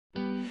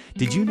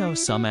Did you know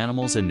some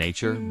animals in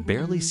nature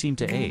barely seem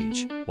to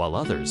age, while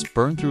others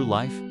burn through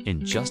life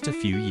in just a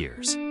few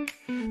years?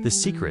 The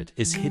secret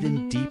is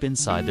hidden deep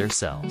inside their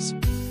cells.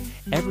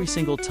 Every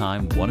single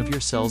time one of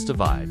your cells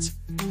divides,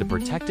 the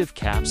protective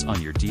caps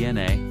on your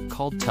DNA,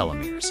 called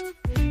telomeres,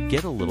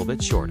 get a little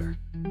bit shorter.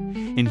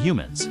 In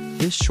humans,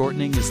 this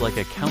shortening is like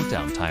a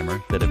countdown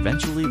timer that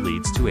eventually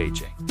leads to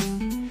aging.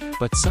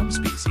 But some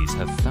species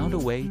have found a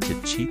way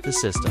to cheat the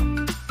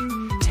system.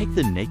 Take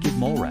the naked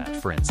mole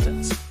rat, for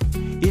instance.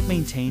 It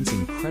maintains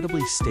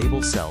incredibly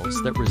stable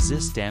cells that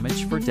resist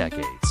damage for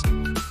decades.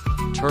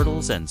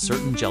 Turtles and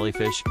certain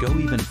jellyfish go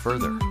even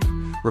further,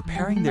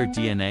 repairing their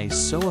DNA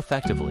so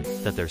effectively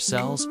that their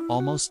cells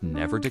almost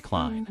never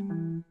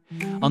decline.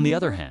 On the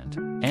other hand,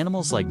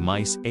 animals like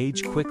mice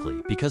age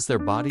quickly because their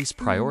bodies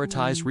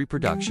prioritize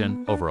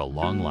reproduction over a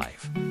long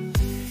life.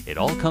 It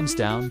all comes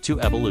down to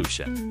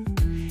evolution.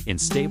 In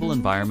stable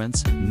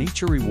environments,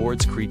 nature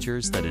rewards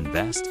creatures that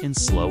invest in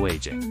slow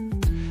aging.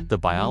 The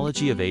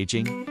biology of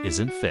aging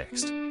isn't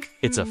fixed.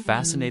 It's a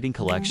fascinating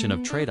collection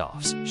of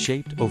trade-offs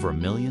shaped over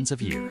millions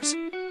of years.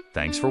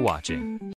 Thanks for watching.